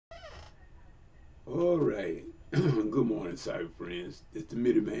All right. Good morning, cyber friends. It's the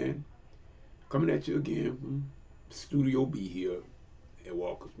Middle Man coming at you again from Studio B here at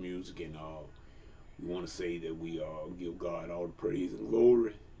Walker's Music, and we want to say that we give God all the praise and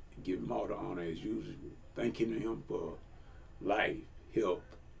glory, and give Him all the honor as usual, thanking Him for life, health,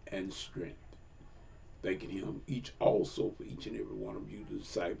 and strength. Thanking Him each also for each and every one of you, the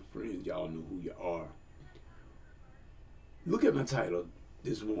cyber friends. Y'all know who you are. Look at my title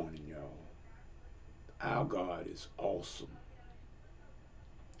this morning, y'all. Our God is awesome.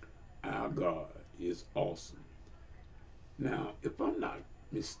 Our God is awesome. Now, if I'm not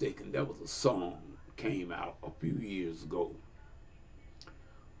mistaken, there was a song came out a few years ago.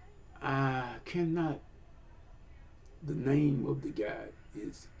 I cannot. The name of the guy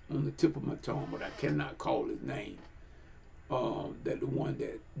is on the tip of my tongue, but I cannot call his name. That the one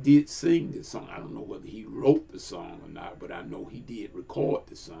that did sing this song. I don't know whether he wrote the song or not, but I know he did record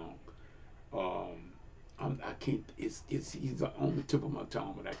the song. Um, I can't. It's he's on the tip of my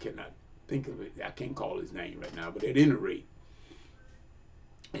tongue, but I cannot think of it. I can't call his name right now. But at any rate,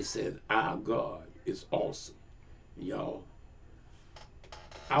 it says our God is awesome. Y'all,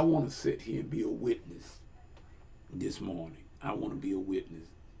 I want to sit here and be a witness this morning. I want to be a witness.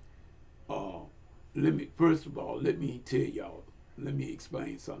 Uh, let me first of all let me tell y'all. Let me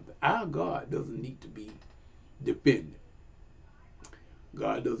explain something. Our God doesn't need to be defended.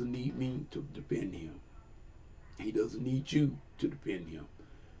 God doesn't need me to defend Him. He doesn't need you to defend Him.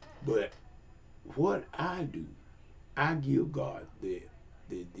 But what I do, I give God the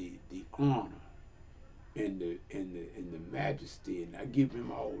honor and the majesty, and I give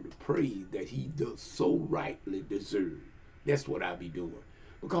Him all the praise that He does so rightly deserve. That's what I be doing,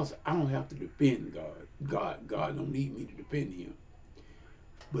 because I don't have to defend God. God don't need me to defend Him.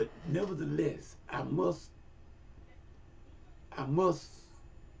 But nevertheless, I must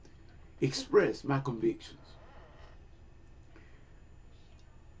express my convictions.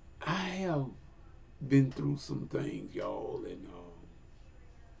 I have been through some things, y'all,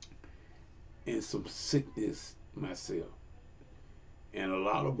 and some sickness myself. And a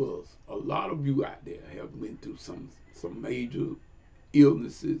lot of us, a lot of you out there have been through some major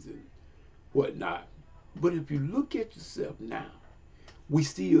illnesses and whatnot. But if you look at yourself now, we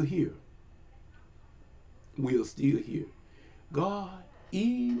still here. We are still here. God,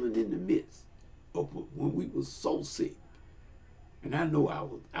 even in the midst of when we were so sick, and I know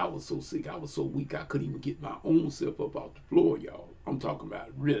I was so sick, I was so weak, I couldn't even get my own self up off the floor, y'all. I'm talking about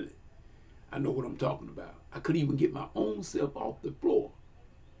really. I know what I'm talking about. I couldn't even get my own self off the floor.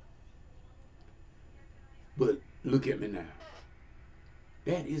 But look at me now.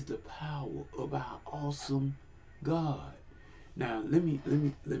 That is the power of our awesome God. Now let me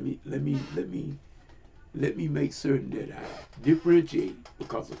make certain that I differentiate,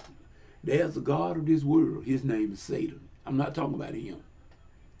 because there's a God of this world. His name is Satan. I'm not talking about him.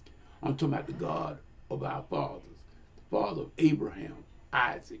 I'm talking about the God of our fathers, the father of Abraham,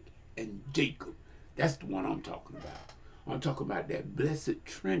 Isaac, and Jacob. That's the one I'm talking about. I'm talking about that blessed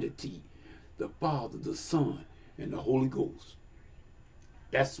Trinity, the Father, the Son, and the Holy Ghost.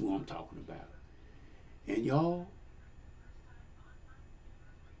 That's who I'm talking about. And y'all,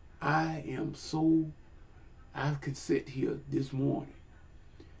 I am so, I could sit here this morning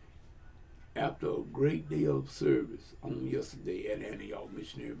after a great day of service on yesterday at Antioch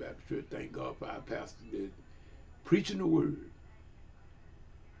Missionary Baptist Church. Thank God for our pastor did preaching the word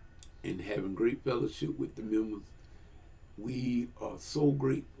and having great fellowship with the members. We are so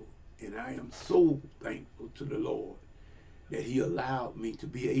grateful, and I am so thankful to the Lord that He allowed me to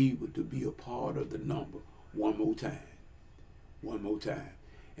be able to be a part of the number one more time. One more time.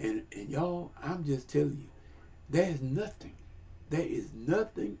 And y'all, I'm just telling you, there's nothing. There is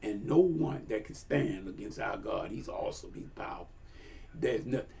nothing and no one that can stand against our God. He's awesome. He's powerful. There's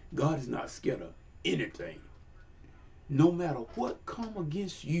not. God is not scared of anything. No matter what come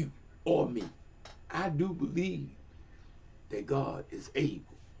against you or me, I do believe that God is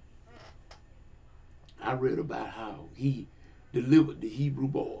able. I read about how He delivered the Hebrew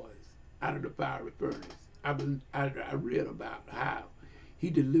boys out of the fiery furnace. I read about how He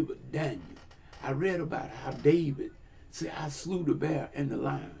delivered Daniel. I read about how David said, I slew the bear and the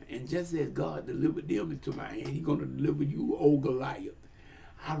lion. And just as God delivered them into my hand, He's going to deliver you, O Goliath.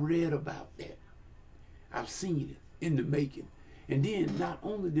 I read about that. I've seen it in the making. And then not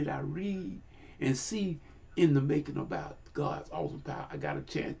only did I read and see in the making about God's awesome power, I got a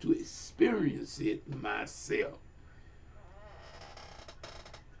chance to experience it myself.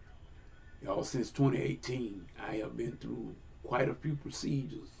 Y'all, since 2018, I have been through quite a few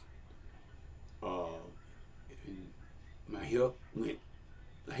procedures. Uh, and my health went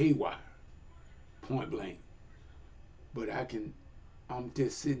haywire. point blank. But I'm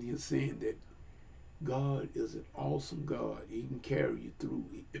just sitting here saying that God is an awesome God. He can carry you through.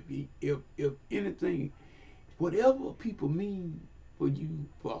 If anything, whatever people mean for you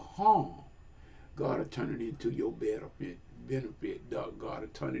for harm, God will turn it into your benefit. God will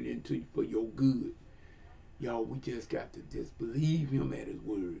turn it into for your good. Y'all, we just got to just believe Him at His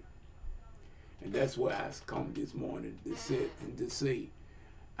word. And that's why I come this morning to say,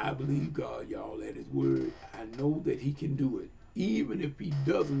 I believe God, y'all, at His word. I know that He can do it. Even if He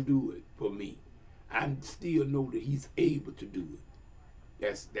doesn't do it for me, I still know that He's able to do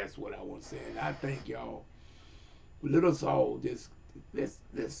it. That's what I want to say. And I thank y'all. Let us all just let's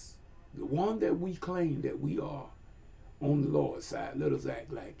the one that we claim that we are on the Lord's side. Let us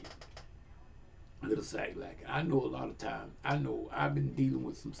act like it. Let us act like it. I know a lot of times. I know I've been dealing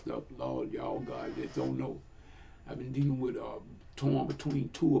with some stuff. Lord, y'all, God, just don't know. I've been dealing with torn between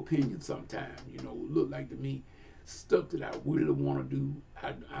two opinions sometimes. You know, look like to me stuff that I really want to do.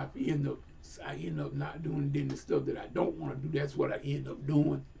 I end up not doing. Then the stuff that I don't want to do, that's what I end up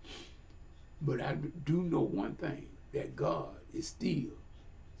doing. But I do know one thing, that God is still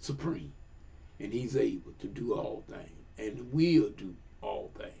supreme, and He's able to do all things, and will do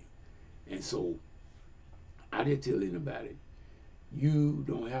all things. And so I didn't tell anybody, you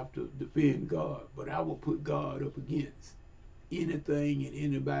don't have to defend God, but I will put God up against anything and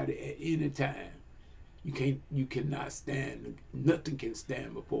anybody at any time. You cannot stand. Nothing can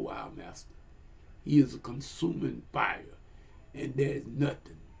stand before our Master. He is a consuming fire, and there's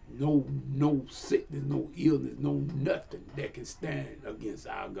nothing, no sickness, no illness, no nothing that can stand against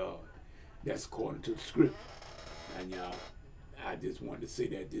our God. That's according to the scripture. And y'all, I just wanted to say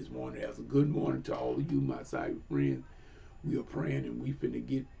that this morning. As a good morning to all of you, my cyber friends. We are praying, and we finna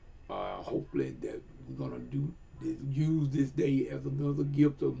get, hopefully, that we're gonna use this day as another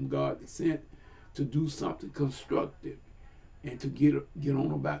gift of God sent to do something constructive and to get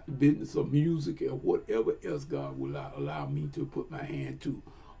on about the business of music or whatever else God will allow me to put my hand to.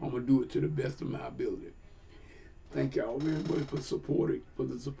 I'm gonna do it to the best of my ability. Thank y'all very much for the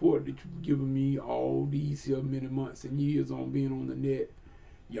support that you've given me all these here many months and years on being on the net.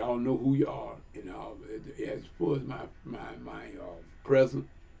 Y'all know who you are. And as far as my present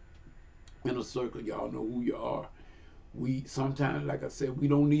inner circle, y'all know who you are. We sometimes, like I said, we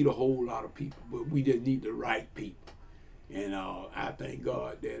don't need a whole lot of people, but we just need the right people. And I thank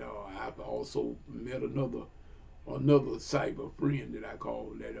God that I've also met another cyber friend that I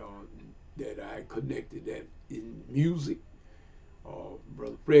call that I connected that in music.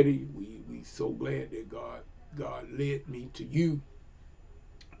 Brother Freddie, we so glad that God led me to you.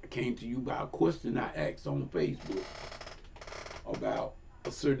 I came to you by a question I asked on Facebook about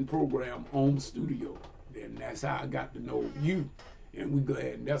a certain program on the studio. And that's how I got to know you. And we glad,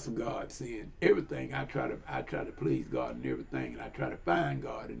 and that's a God saying everything. I try to please God in everything, and I try to find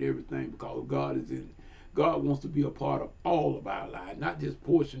God in everything, because God wants to be a part of all of our lives, not just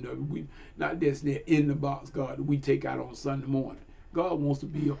portion of it. We not just that in the box God that we take out on Sunday morning. God wants to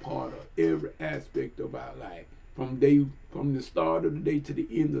be a part of every aspect of our life, from the start of the day to the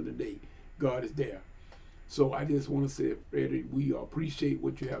end of the day. God is there. So I just want to say, Freddie, we appreciate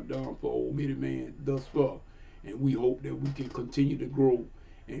what you have done for Old Minute Man thus far. And we hope that we can continue to grow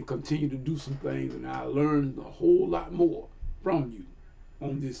and continue to do some things. And I learned a whole lot more from you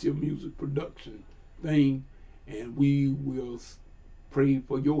on this your music production thing. And we will pray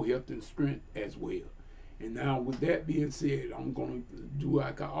for your health and strength as well. And now with that being said, I'm going to do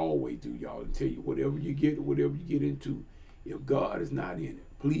like I always do, y'all, and tell you whatever you get into, if God is not in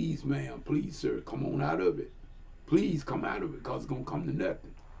it, please, ma'am, please, sir, come on out of it. Please come out of it, because it's going to come to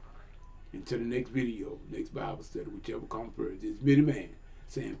nothing. Until the next video, next Bible study, whichever comes first. It's Minnie Man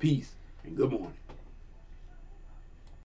saying peace and good morning.